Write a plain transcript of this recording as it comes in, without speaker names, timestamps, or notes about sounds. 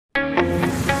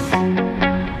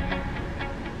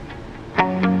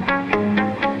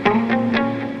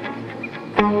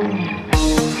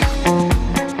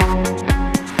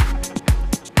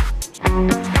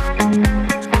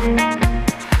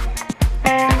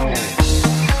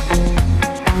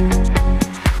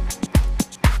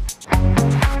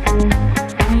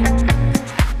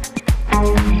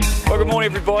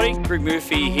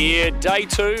Murphy here, day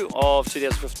 2 of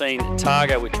 2015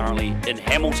 Targa. We're currently in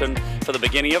Hamilton for the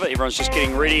beginning of it. Everyone's just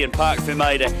getting ready and parked for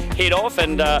me to head off,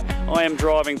 and I am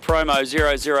driving Promo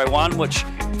 001, which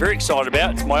I'm very excited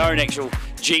about. It's my own actual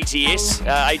GTS,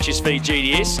 HSV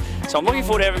GTS. So I'm looking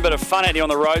forward to having a bit of fun out here on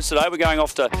the roads today. We're going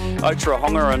off to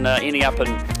Otorohanga and ending up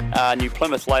in New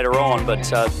Plymouth later on, but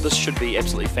this should be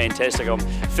absolutely fantastic.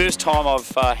 First time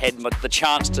I've had the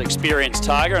chance to experience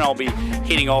Targa, and I'll be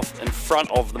heading off in front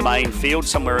of the main field,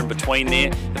 somewhere in between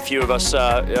there. A few of us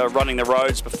running the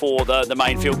roads before the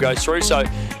main field goes through, so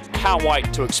can't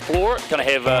wait to explore it. Going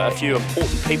to have a few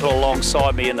important people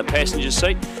alongside me in the passenger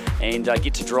seat, and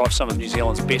get to drive some of New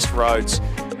Zealand's best roads.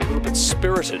 A little bit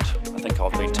spirited, I think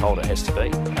I've been told it has to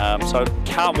be. So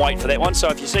can't wait for that one. So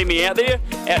if you see me out there,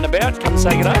 out and about, come and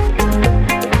say good day.